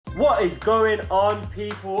What is going on,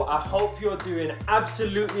 people? I hope you're doing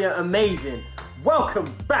absolutely amazing.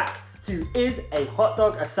 Welcome back to Is a Hot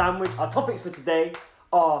Dog a Sandwich? Our topics for today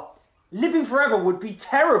are living forever would be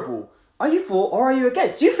terrible. Are you for or are you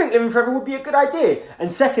against? Do you think living forever would be a good idea?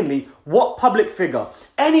 And secondly, what public figure,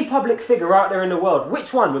 any public figure out there in the world,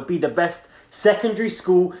 which one would be the best secondary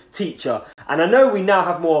school teacher? And I know we now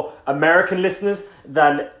have more American listeners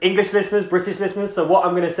than English listeners, British listeners. So what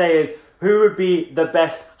I'm going to say is, who would be the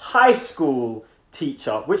best high school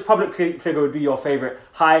teacher? Which public figure would be your favourite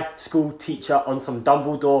high school teacher on some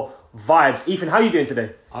Dumbledore vibes? Ethan, how are you doing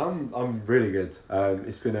today? I'm really good.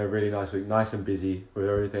 It's been a really nice week, nice and busy with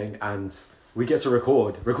everything, and we get to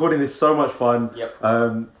record. Recording is so much fun. Yep.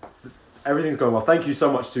 Everything's going well. Thank you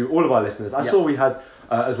so much to all of our listeners. I saw we had,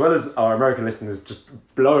 as well as our American listeners, just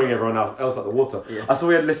blowing everyone else out the water. Yeah. I saw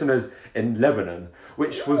we had listeners in Lebanon,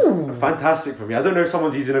 which was fantastic for me. I don't know if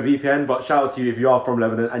someone's using a VPN, but shout out to you if you are from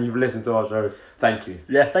Lebanon and you've listened to our show. Thank you.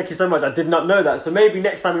 Yeah, thank you so much. I did not know that. So maybe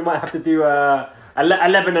next time we might have to do a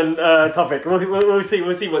Lebanon topic. We'll see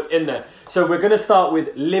what's in there. So we're going to start with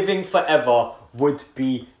living forever would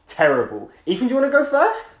be terrible. Ethan, do you want to go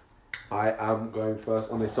first? I am going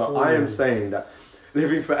first on this. So I am saying that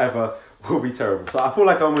living forever will be terrible. So I feel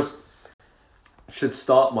like I almost should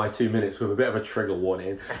start my 2 minutes with a bit of a trigger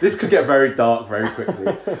warning. This could get very dark very quickly.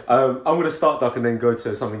 I'm going to start dark and then go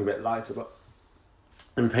to something a bit lighter. But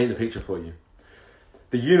let me paint the picture for you.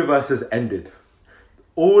 The universe has ended.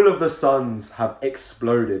 All of the suns have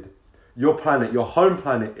exploded. Your planet, your home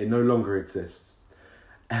planet, it no longer exists.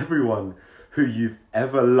 Everyone who you've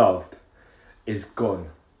ever loved is gone.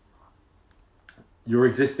 You're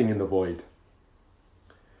existing in the void.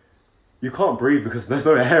 You can't breathe because there's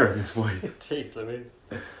no air in this void. Jeez Louise.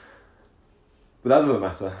 But that doesn't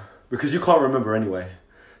matter, because you can't remember anyway.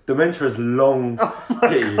 Dementia has long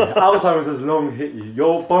hit you. Alzheimer's has long hit you.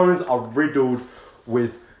 Your bones are riddled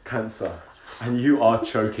with cancer, and you are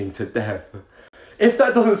choking to death. If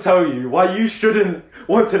that doesn't tell you why you shouldn't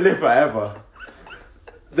want to live forever,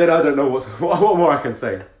 then I don't know what more I can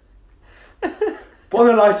say. But on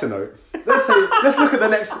a lighter note, let's look at the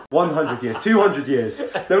next 100 years, 200 years.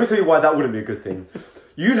 Let me tell you why that wouldn't be a good thing.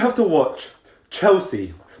 You'd have to watch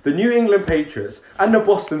Chelsea, the New England Patriots, and the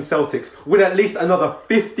Boston Celtics win at least another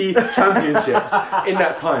 50 championships in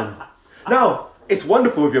that time. Now, it's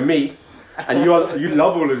wonderful if you're me, and you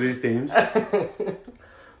love all of these teams.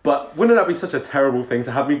 But wouldn't that be such a terrible thing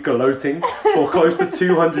to have me gloating for close to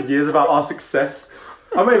 200 years about our success?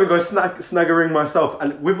 I might even go snag a ring myself,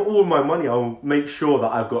 and with all my money, I'll make sure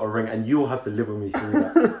that I've got a ring, and you'll have to live with me through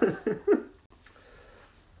that.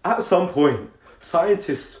 At some point,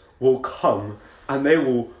 scientists will come and they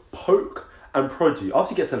will poke and prod you.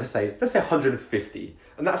 After you get to let's say 150,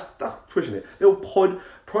 and that's pushing it. They'll prod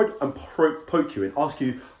and poke you and ask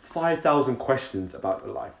you 5,000 questions about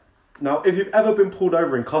your life. Now, if you've ever been pulled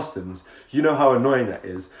over in customs, you know how annoying that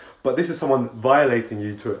is. But this is someone violating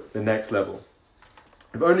you to the next level.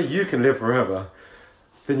 If only you can live forever,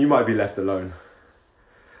 then you might be left alone.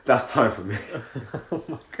 That's time for me. Oh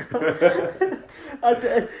my god!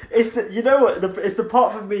 It's the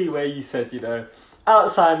part for me where you said,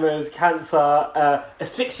 Alzheimer's, cancer,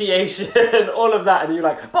 asphyxiation, all of that, and you're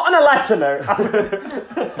like, but on a lighter note,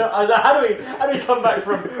 I was like, how do we come back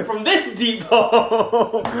from this deep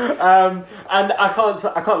hole? And I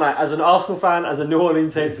can't lie, as an Arsenal fan, as a New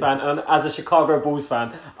Orleans Saints fan, and as a Chicago Bulls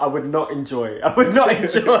fan, I would not enjoy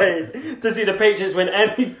to see the Patriots win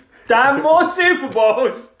any damn more Super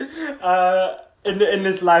Bowls in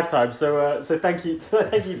this lifetime. So thank you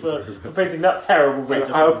for painting that terrible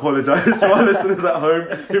picture. I apologise to our listeners at home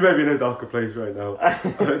who may be in a darker place right now.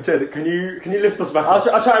 Jed, can you lift us back up?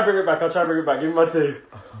 I'll try and bring it back. Give me my two.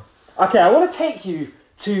 Okay, I want to take you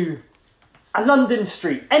to a London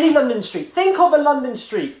street. Any London street. Think of a London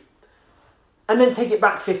street and then take it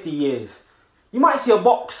back 50 years. You might see a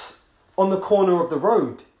box on the corner of the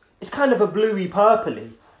road. It's kind of a bluey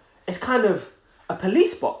purpley. It's kind of a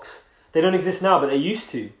police box. They don't exist now, but they used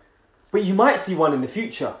to. But you might see one in the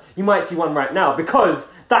future. You might see one right now,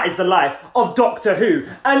 because that is the life of Doctor Who,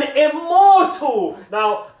 an immortal.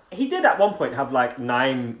 Now, he did at one point have like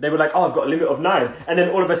 9. They were like, oh, I've got a limit of 9. And then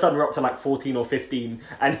all of a sudden we're up to like 14 or 15.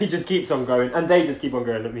 And he just keeps on going. And they just keep on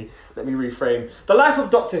going. Let me reframe. The life of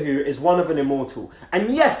Doctor Who is one of an immortal.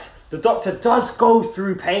 And yes, the Doctor does go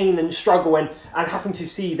through pain and struggle and having to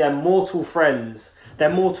see their mortal friends, their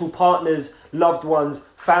mortal partners, loved ones,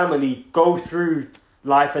 family go through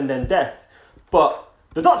life and then death. But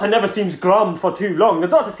the Doctor never seems glum for too long. The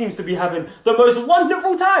Doctor seems to be having the most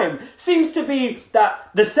wonderful time. Seems to be that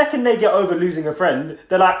the second they get over losing a friend,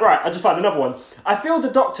 they're like, right, I just found another one. I feel the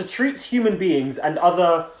Doctor treats human beings and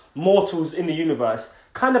other mortals in the universe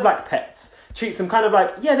kind of like pets. Treats them kind of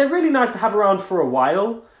like, yeah, they're really nice to have around for a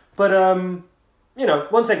while, but you know,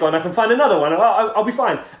 once they're gone, I can find another one. I'll be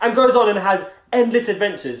fine. And goes on and has endless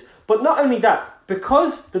adventures. But not only that,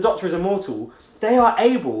 because the Doctor is immortal, they are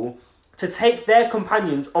able to take their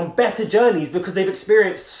companions on better journeys because they've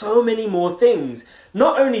experienced so many more things.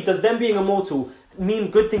 Not only does them being immortal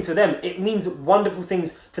mean good things for them, it means wonderful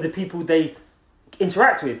things for the people they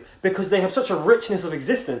interact with because they have such a richness of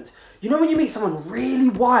existence. You know, when you meet someone really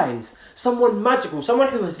wise, someone magical, someone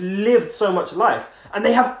who has lived so much life, and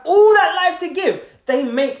they have all that life to give, they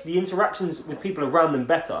make the interactions with people around them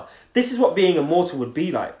better. This is what being immortal would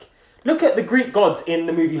be like. Look at the Greek gods in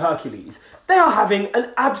the movie Hercules. They are having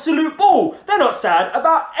an absolute ball. They're not sad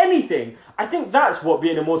about anything. I think that's what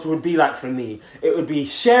being immortal would be like for me. It would be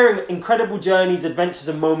sharing incredible journeys, adventures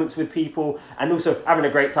and moments with people, and also having a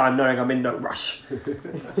great time knowing I'm in no rush.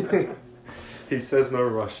 He says no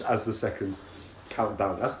rush as the seconds count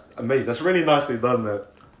down. That's amazing. That's really nicely done there.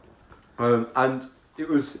 And it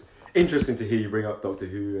was interesting to hear you bring up Doctor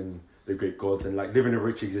Who and the Greek gods and like living a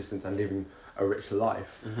rich existence and living a rich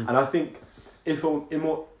life. Mm-hmm. And I think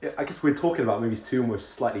I guess we're talking about maybe two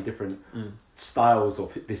almost slightly different styles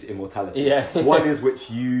of this immortality. Yeah. One is which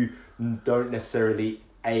you don't necessarily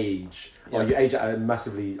age, or you age at a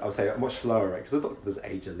massively, I would say, a much slower rate, because the Doctor does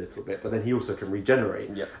age a little bit, but then he also can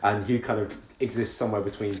regenerate, and he kind of exists somewhere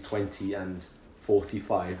between 20 and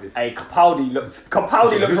 45. Hey, Capaldi looks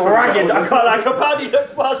ragged. I can't lie. Capaldi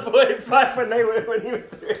looks past 45 when he was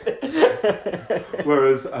doing it.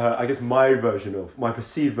 Whereas, I guess my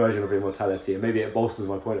perceived version of immortality, and maybe it bolsters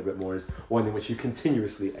my point a bit more, is one in which you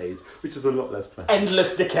continuously age, which is a lot less pleasant.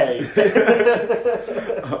 Endless decay.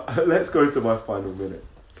 Let's go into my final minute.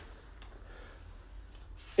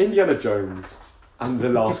 Indiana Jones and the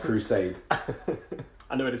Last Crusade.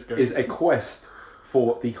 I know where this goes. Is a quest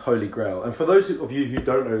for the Holy Grail. And for those of you who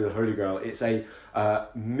don't know the Holy Grail, it's a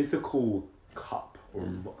mythical cup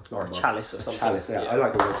or a chalice or something. Chalice, yeah. I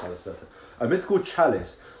like the word chalice better. A mythical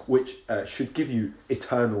chalice which should give you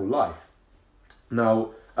eternal life.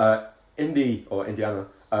 Now, Indiana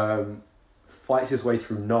fights his way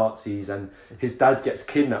through Nazis, and his dad gets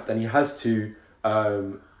kidnapped, and he has to.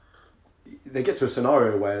 They get to a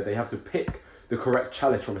scenario where they have to pick the correct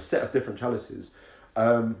chalice from a set of different chalices.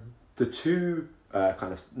 The two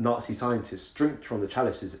kind of Nazi scientists drink from the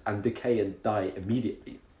chalices and decay and die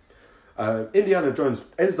immediately. Indiana Jones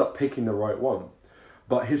ends up picking the right one,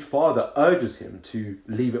 but his father urges him to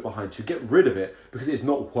leave it behind, to get rid of it, because it's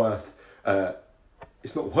not worth it.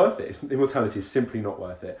 Immortality is simply not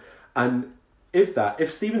worth it. And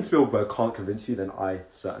if Steven Spielberg can't convince you, then I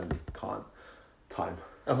certainly can't. Time.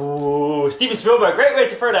 Oh, Steven Spielberg, great way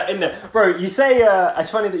to throw that in there. Bro, you say,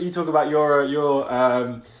 it's funny that you talk about your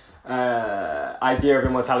idea of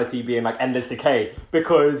immortality being like endless decay,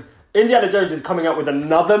 because Indiana Jones is coming up with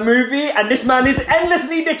another movie, and this man is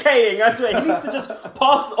endlessly decaying. I swear, he needs to just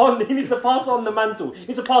pass on the mantle. He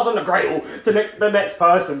needs to pass on the Grail to the next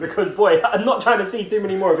person, because boy, I'm not trying to see too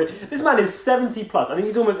many more of it. This man is 70 plus. I think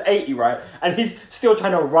he's almost 80, right? And he's still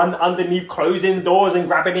trying to run underneath closing doors and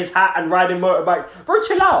grabbing his hat and riding motorbikes. Bro,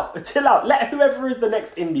 chill out. Let whoever is the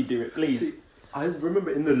next indie do it, please. See, I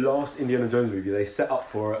remember in the last Indiana Jones movie, they set up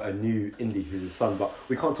for a new indie who's his son, but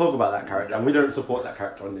we can't talk about that character, and we don't support that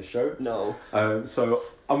character on this show. No. So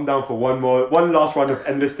I'm down for one last run of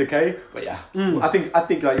endless decay. But yeah, I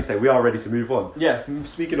think like you say, we are ready to move on. Yeah.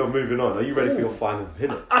 Speaking of moving on, are you ready for your final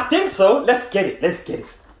minute? I think so. Let's get it.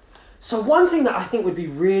 So one thing that I think would be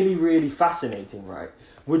really, really fascinating, right,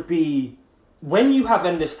 would be when you have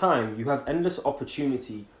endless time, you have endless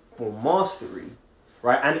opportunity for mastery.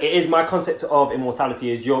 Right, and it is my concept of immortality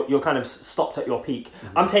is you're kind of stopped at your peak.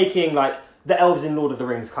 Mm-hmm. I'm taking like the elves in Lord of the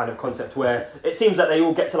Rings kind of concept, where it seems that they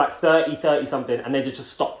all get to like 30 something, and they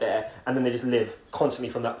just stop there, and then they just live constantly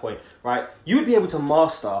from that point. Right, you would be able to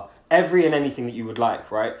master every and anything that you would like.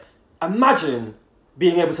 Right, imagine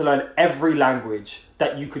being able to learn every language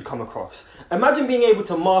that you could come across. Imagine being able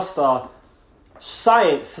to master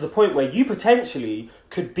science to the point where you potentially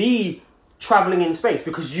could be traveling in space,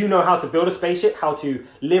 because you know how to build a spaceship, how to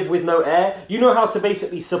live with no air. You know how to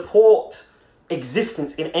basically support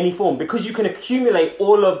existence in any form, because you can accumulate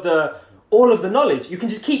all of the knowledge. You can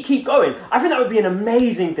just keep going. I think that would be an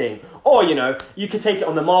amazing thing. Or, you know, you could take it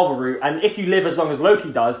on the Marvel route, and if you live as long as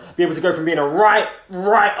Loki does, be able to go from being a right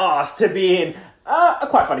ass to being a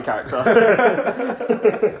quite funny character.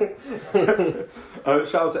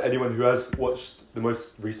 Shout out to anyone who has watched the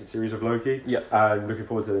most recent series of Loki. Yeah. I'm looking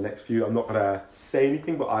forward to the next few. I'm not going to say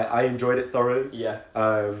anything, but I enjoyed it thoroughly. Yeah.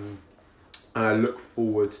 And I look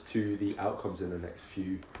forward to the outcomes in the next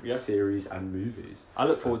few series and movies. I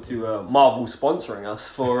look forward to Marvel sponsoring us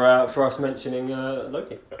for us mentioning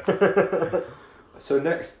Loki. So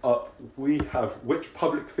next up, we have, which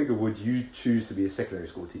public figure would you choose to be a secondary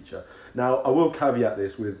school teacher? Now, I will caveat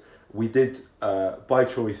this with, we did, by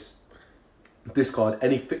choice, discard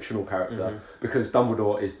any fictional character because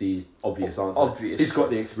Dumbledore is the obvious answer. He's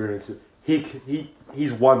got the experience.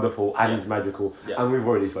 He's wonderful and he's magical. Yeah. And we've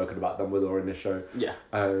already spoken about Dumbledore in this show. Yeah.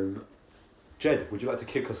 Jed, would you like to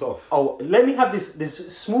kick us off? Oh, let me have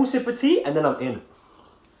this small sip of tea and then I'm in.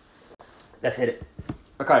 Let's hit it.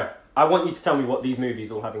 Okay. I want you to tell me what these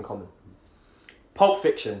movies all have in common. Pulp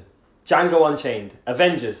Fiction, Django Unchained,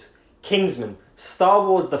 Avengers, Kingsman, Star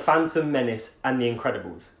Wars The Phantom Menace, and The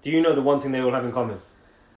Incredibles. Do you know the one thing they all have in common?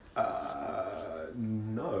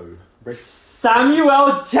 No.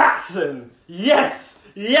 Samuel Jackson! Yes!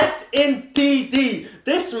 Yes, indeed!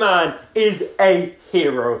 This man is a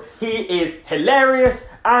hero. He is hilarious,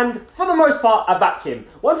 and for the most part, I back him.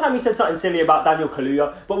 One time he said something silly about Daniel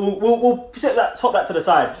Kaluuya, but we'll swap that to the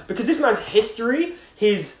side, because this man's history,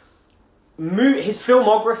 his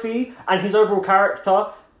filmography, and his overall character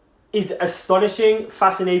is astonishing,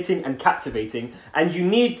 fascinating, and captivating, and you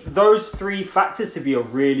need those three factors to be a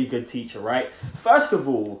really good teacher, right? First of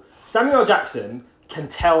all, Samuel Jackson can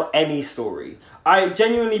tell any story. I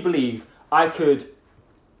genuinely believe I could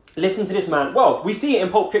listen to this man. Well, we see it in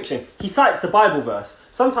Pulp Fiction. He cites a Bible verse.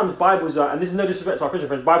 Sometimes Bibles are, and this is no disrespect to our Christian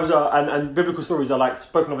friends, Bibles are, and biblical stories are like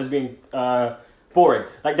spoken of as being boring.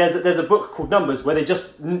 Like there's a book called Numbers where they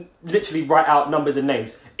just literally write out numbers and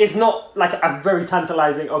names. It's not like a very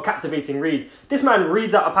tantalizing or captivating read. This man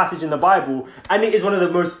reads out a passage in the Bible and it is one of the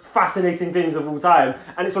most fascinating things of all time.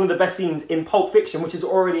 And it's one of the best scenes in Pulp Fiction, which is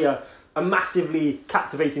already a massively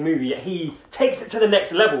captivating movie, yet he takes it to the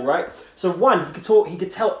next level, right? So one, he could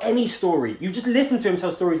tell any story. You just listen to him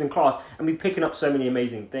tell stories in class and be picking up so many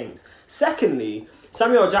amazing things. Secondly,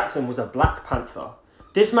 Samuel Jackson was a Black Panther.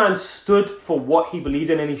 This man stood for what he believed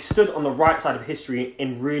in and he stood on the right side of history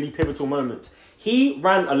in really pivotal moments. He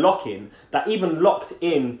ran a lock-in that even locked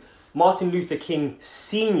in Martin Luther King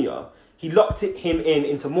Sr. He locked him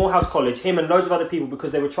into Morehouse College, him and loads of other people,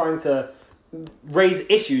 because they were trying to raise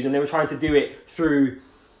issues and they were trying to do it through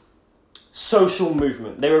social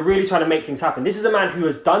movement. They were really trying to make things happen. This is a man who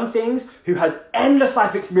has done things, who has endless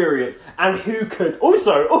life experience, and who could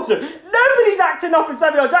also nobody's acting up in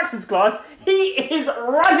Samuel Jackson's class. He is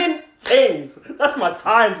running things. That's my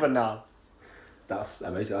time for now. That's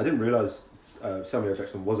amazing. I didn't realise Samuel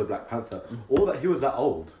Jackson was a Black Panther, or that he was that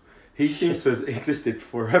old. He seems to have existed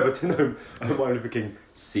forever to know Martin Luther King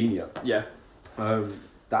Sr. Yeah.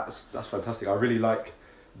 That's fantastic. I really like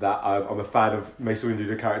that. I'm a fan of Mace Windu,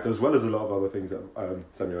 the character, as well as a lot of other things that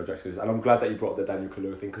Samuel Jackson is. And I'm glad that you brought the Daniel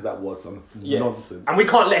Kaluuya thing, because that was some nonsense. And we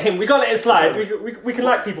can't let it slide. We can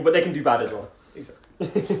like people, but they can do bad as well.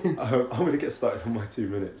 Exactly. I'm going to get started on my 2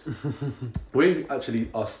 minutes. We actually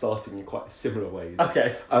are starting in quite similar ways.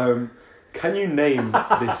 Okay. Can you name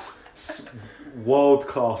this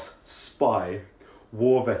world-class spy,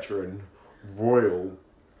 war veteran, royal,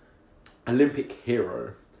 Olympic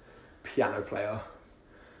hero, piano player?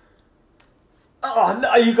 Oh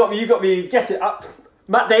no! You got me. Guess it up.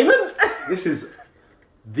 Matt Damon. This is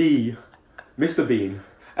the Mr. Bean,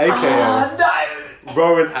 aka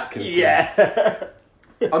Rowan Atkinson. Yeah.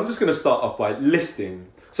 I'm just going to start off by listing.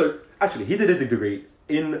 So actually, he did a degree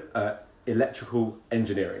in electrical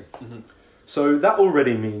engineering. Mm-hmm. So that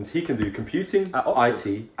already means he can do computing,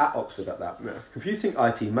 IT at Oxford at that. Yeah. Computing,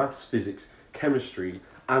 IT, maths, physics, chemistry,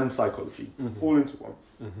 and psychology, all into one.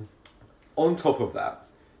 Mm-hmm. On top of that,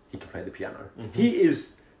 he can play the piano. Mm-hmm. He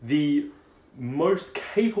is the most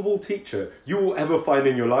capable teacher you will ever find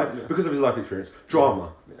in your life because of his life experience.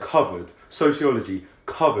 Drama, covered. Sociology,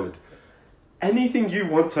 covered. Anything you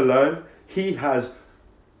want to learn, he has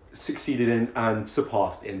succeeded in and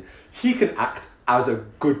surpassed in. He can act as a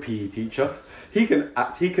good PE teacher. He can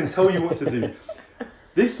act, he can tell you what to do.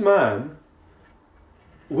 This man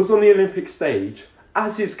was on the Olympic stage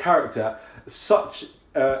as his character, such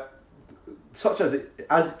as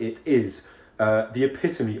it is the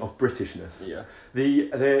epitome of Britishness. Yeah.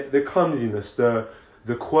 The clumsiness, the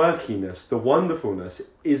quirkiness, the wonderfulness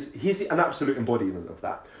he's an absolute embodiment of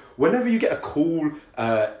that. Whenever you get a cool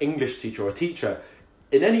English teacher or a teacher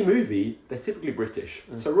in any movie, they're typically British.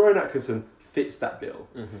 Mm. So Rowan Atkinson fits that bill.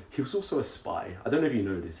 Mm-hmm. He was also a spy. I don't know if you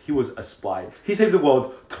know this. He was a spy. He saved the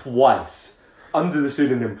world twice under the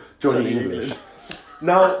pseudonym Johnny English.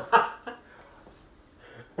 Now,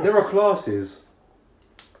 there are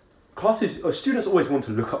students always want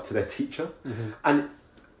to look up to their teacher, and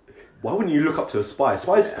why wouldn't you look up to a spy?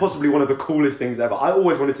 Spy is possibly one of the coolest things ever. I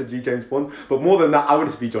always wanted to be James Bond, but more than that, I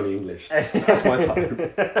wanted to be Johnny English. That's my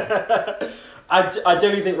type. I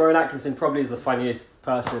genuinely think Rowan Atkinson probably is the funniest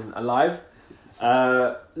person alive.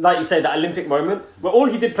 Like you say, that Olympic moment where all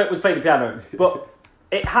he did was play the piano, but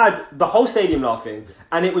it had the whole stadium laughing,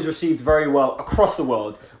 and it was received very well across the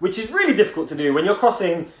world, which is really difficult to do when you're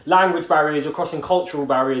crossing language barriers, you're crossing cultural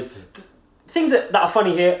barriers. Things that are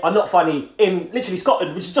funny here are not funny in literally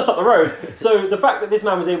Scotland, which is just up the road. So the fact that this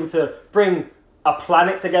man was able to bring a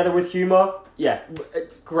planet together with humour, yeah,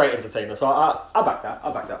 great entertainer. So I back that.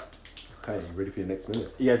 Okay, you ready for your next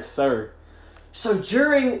minute? Yes, sir. So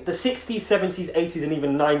during the 60s, 70s, 80s, and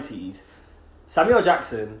even 90s, Samuel L.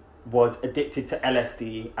 Jackson was addicted to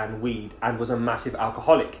LSD and weed and was a massive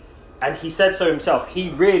alcoholic. And he said so himself. He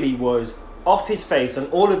really was off his face on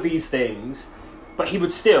all of these things, but he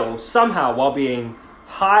would still, somehow, while being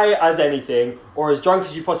high as anything or as drunk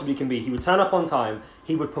as you possibly can be, he would turn up on time,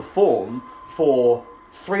 he would perform for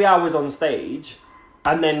 3 hours on stage,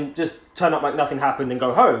 and then just turn up like nothing happened and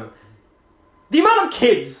go home. The amount of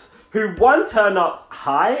kids who, one, turn up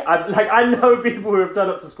high, I know people who have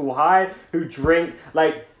turned up to school high, who drink,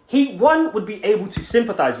 he, one, would be able to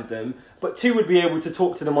sympathise with them, but two, would be able to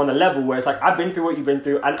talk to them on a level where it's like, I've been through what you've been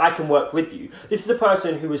through and I can work with you. This is a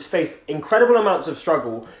person who has faced incredible amounts of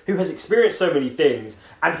struggle, who has experienced so many things,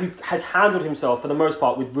 and who has handled himself, for the most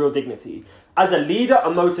part, with real dignity. As a leader, a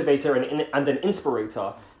motivator, and an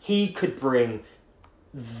inspirator, he could bring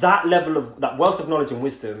that level of, that wealth of knowledge and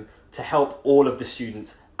wisdom to help all of the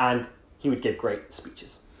students, and he would give great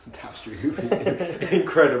speeches. That's true.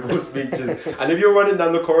 Incredible speeches. And if you're running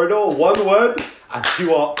down the corridor, one word, and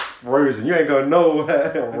you are frozen. You ain't going nowhere.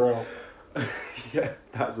 For real. Yeah,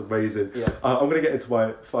 that's amazing. Yeah. I'm going to get into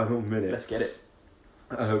my final minute. Let's get it.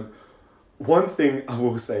 One thing I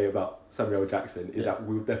will say about Samuel L. Jackson is that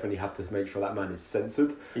we'll definitely have to make sure that man is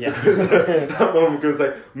censored. Yeah. That one I'm going to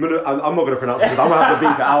say, I'm not going to pronounce it because I'm going to have to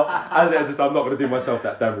beep it out. As it is, I'm not going to do myself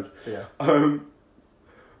that damage. Yeah.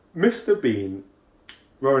 Mr. Bean,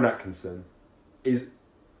 Rowan Atkinson, he's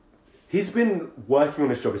been working on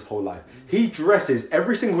this job his whole life. He dresses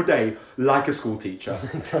every single day like a school teacher.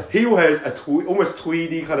 He wears a almost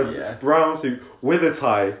tweedy kind of brown suit with a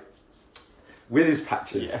tie, with his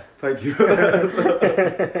patches. Yeah. Thank you.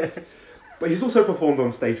 But he's also performed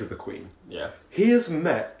on stage with the Queen. Yeah. He has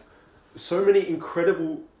met so many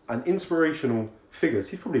incredible and inspirational figures.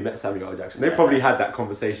 He's probably met Samuel L. Jackson. They've probably had that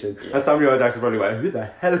conversation. Yeah. And Samuel L. Jackson probably went, who the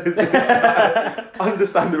hell is this guy?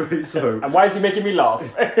 Understandably so. And why is he making me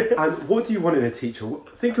laugh? And what do you want in a teacher?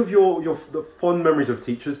 Think of the fond memories of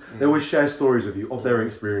teachers. They always share stories with you of their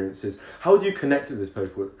experiences. How do you connect with this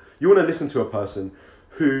people? You want to listen to a person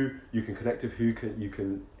who you can connect with, you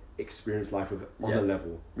can experience life with on a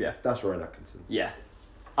level. Yeah. That's Rowan Atkinson. Yeah.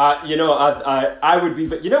 I would be...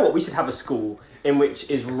 You know what? We should have a school in which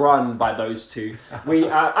is run by those two. We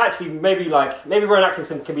actually, maybe Rowan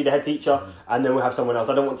Atkinson can be the head teacher, and then we'll have someone else.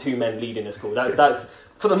 I don't want two men leading a school. That's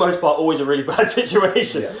for the most part, always a really bad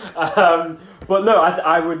situation. Yeah. But no,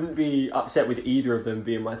 I wouldn't be upset with either of them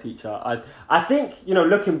being my teacher. I think,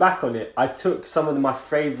 looking back on it, I took some of my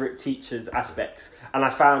favourite teachers' aspects, and I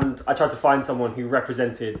tried to find someone who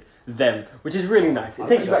represented them, which is really nice. It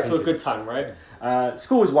takes you back to a good time, right?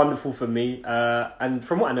 School was wonderful for me, and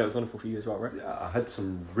from what I know, it was wonderful for you as well, right? Yeah, I had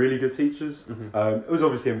some really good teachers. It was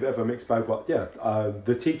obviously a bit of a mixed bag, but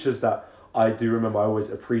the teachers that I do remember, I always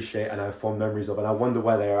appreciate and I have fond memories of, and I wonder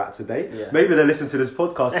where they are at today. Yeah. Maybe they're listening to this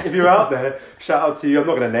podcast. If you're out there, shout out to you. I'm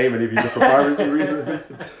not going to name any of you just for privacy reasons,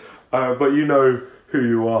 but you know who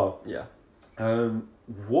you are. Yeah.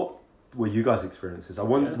 What were you guys' experiences?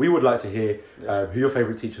 We would like to hear who your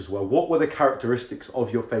favourite teachers were. What were the characteristics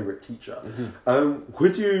of your favourite teacher?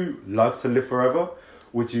 Would you love to live forever?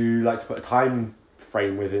 Would you like to put a time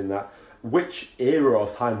frame within that? Which era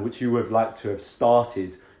of time would you have liked to have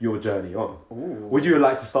started your journey on? Ooh. Would you have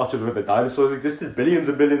liked to start with when the dinosaurs existed billions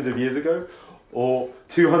and billions of years ago? Or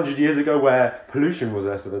 200 years ago where pollution was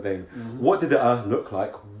less of a thing? What did the Earth look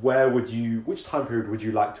like? Which time period would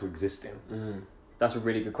you like to exist in? That's a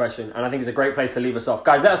really good question, and I think it's a great place to leave us off.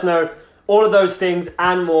 Guys, let us know all of those things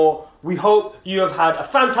and more. We hope you have had a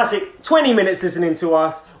fantastic 20 minutes listening to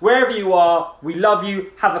us. Wherever you are, we love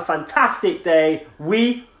you. Have a fantastic day.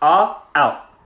 We are out.